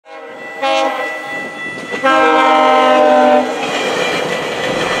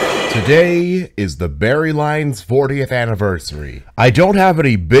Today is the Barrie Line's 40th anniversary. I don't have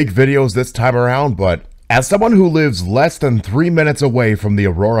any big videos this time around, but as someone who lives less than 3 minutes away from the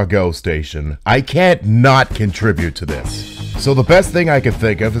Aurora GO station, I can't not contribute to this. So the best thing I could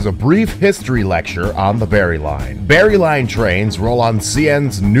think of is a brief history lecture on the Barrie Line. Barrie Line trains roll on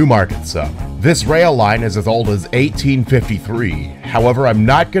CN's Newmarket sub. This rail line is as old as 1853. However, I'm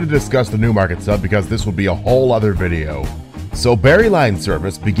not going to discuss the Newmarket sub because this would be a whole other video. So Barrie Line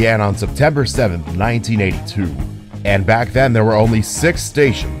service began on September 7th, 1982. And back then there were only 6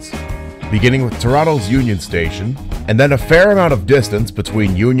 stations, beginning with Toronto's Union Station, and then a fair amount of distance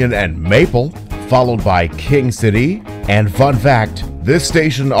between Union and Maple, followed by King City, and fun fact, this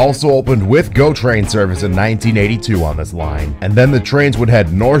station also opened with GO train service in 1982 on this line. And then the trains would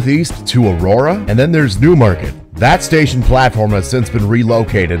head northeast to Aurora, and then there's Newmarket. That station platform has since been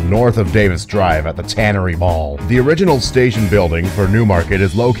relocated north of Davis Drive at the Tannery Mall. The original station building for Newmarket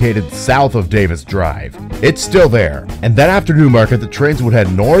is located south of Davis Drive. It's still there. And then after Newmarket, the trains would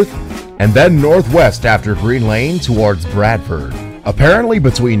head north and then northwest after Green Lane towards Bradford. Apparently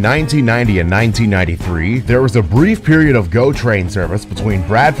between 1990 and 1993, there was a brief period of GO train service between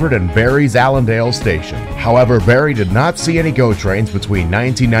Bradford and Barrie's Allendale station. However, Barrie did not see any GO trains between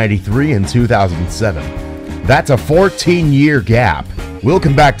 1993 and 2007. That's a 14-year gap. We'll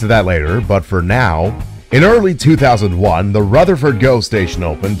come back to that later, but for now, in early 2001, the Rutherford GO station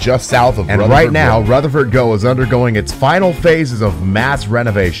opened just south of Rutherford. And right now, Rutherford GO is undergoing its final phases of mass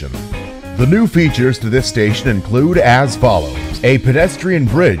renovation. The new features to this station include as follows: a pedestrian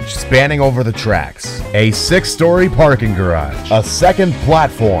bridge spanning over the tracks, a 6-story parking garage, a second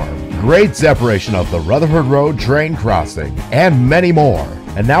platform, grade separation of the Rutherford Road train crossing, and many more.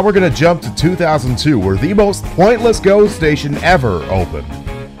 And now we're going to jump to 2002, where the most pointless GO station ever opened: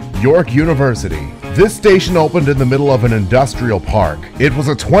 York University. This station opened in the middle of an industrial park. It was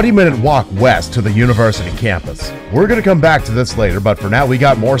a 20-minute walk west to the university campus. We're going to come back to this later, but for now we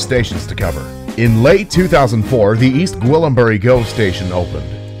got more stations to cover. In late 2004, the East Gwillimbury GO station opened.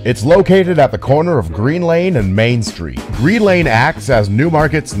 It's located at the corner of Green Lane and Main Street. Green Lane acts as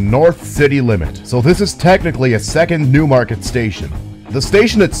Newmarket's north city limit, so this is technically a second Newmarket station. The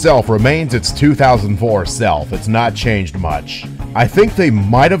station itself remains its 2004 self. It's not changed much. I think they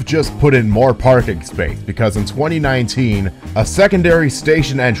might have just put in more parking space because in 2019, a secondary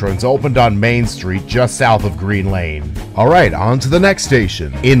station entrance opened on Main Street just south of Green Lane. Alright, on to the next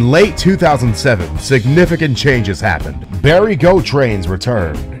station. In late 2007, significant changes happened. Barrie GO trains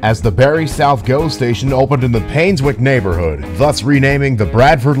returned, as the Barrie South GO station opened in the Painswick neighborhood, thus renaming the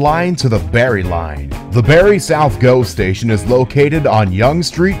Bradford Line to the Barrie Line. The Barrie South GO station is located on Yonge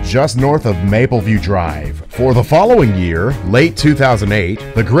Street just north of Mapleview Drive. For the following year, late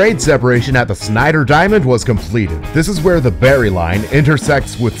 2008, the grade separation at the Snyder Diamond was completed. This is where the Barrie Line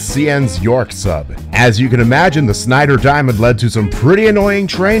intersects with CN's York sub. As you can imagine, the Snyder Diamond led to some pretty annoying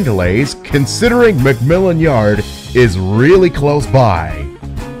train delays, considering Macmillan Yard is really close by.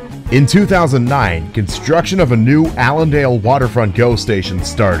 In 2009, construction of a new Allendale waterfront GO station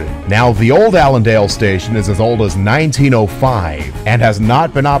started. Now, the old Allendale station is as old as 1905 and has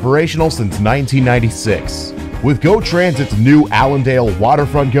not been operational since 1996. With GO Transit's new Allendale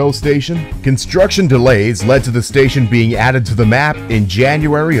waterfront GO station, construction delays led to the station being added to the map in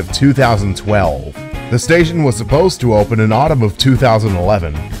January of 2012. The station was supposed to open in autumn of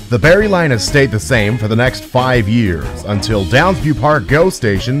 2011. The Barrie Line has stayed the same for the next 5 years, until Downsview Park GO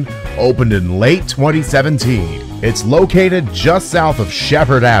Station opened in late 2017. It's located just south of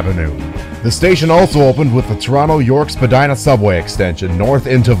Shepherd Avenue. The station also opened with the Toronto-York Spadina subway extension north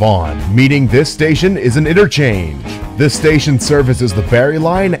into Vaughan, meaning this station is an interchange. This station services the Barrie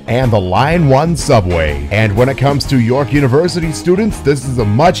Line and the Line 1 subway. And when it comes to York University students, this is a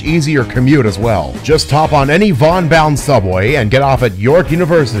much easier commute as well. Just hop on any Vaughan-bound subway and get off at York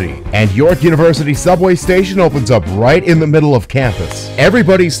University. And York University subway station opens up right in the middle of campus.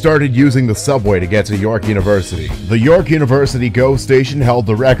 Everybody started using the subway to get to York University. The York University GO station held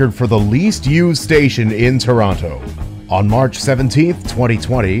the record for the least used station in Toronto. On March 17th,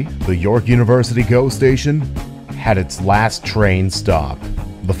 2020, the York University GO station had its last train stop.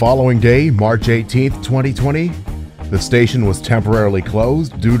 The following day, March 18th, 2020, the station was temporarily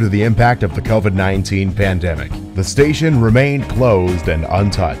closed due to the impact of the COVID-19 pandemic. The station remained closed and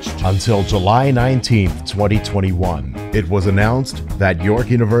untouched until July 19th, 2021. It was announced that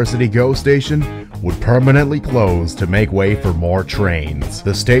York University GO station would permanently close to make way for more trains.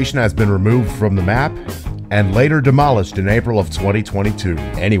 The station has been removed from the map and later demolished in April of 2022.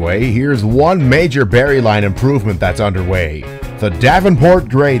 Anyway, here's one major Barrie Line improvement that's underway. The Davenport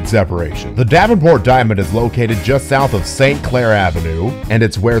grade separation. The Davenport Diamond is located just south of St. Clair Avenue, and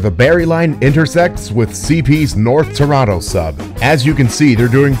it's where the Barrie line intersects with CP's North Toronto sub. As you can see, they're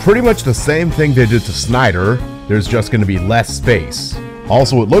doing pretty much the same thing they did to Snyder. There's just going to be less space.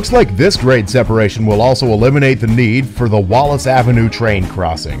 Also, it looks like this grade separation will also eliminate the need for the Wallace Avenue train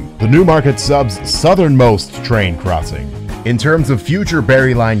crossing, the Newmarket sub's southernmost train crossing. In terms of future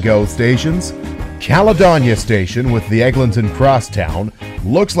Barrie Line GO stations, Caledonia Station with the Eglinton Crosstown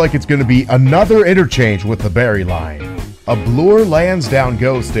looks like it's going to be another interchange with the Barrie Line. A Bloor Lansdowne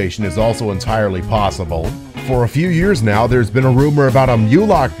GO station is also entirely possible. For a few years now, there's been a rumor about a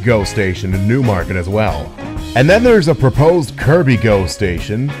Mulock GO station in Newmarket as well. And then there's a proposed Kirby GO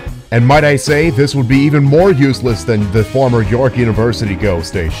station, and might I say, this would be even more useless than the former York University GO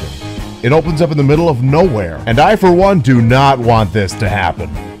station. It opens up in the middle of nowhere, and I for one do not want this to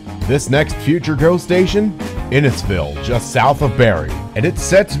happen. This next future GO station? Innisfil, just south of Barrie, and it's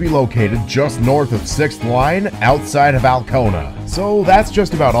set to be located just north of 6th Line, outside of Alcona. So that's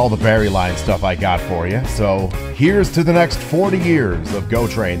just about all the Barrie Line stuff I got for you, so here's to the next 40 years of GO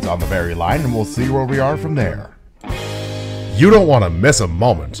trains on the Barrie Line, and we'll see where we are from there. You don't want to miss a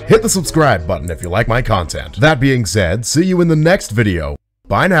moment. Hit the subscribe button if you like my content. That being said, see you in the next video.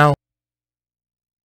 Bye now.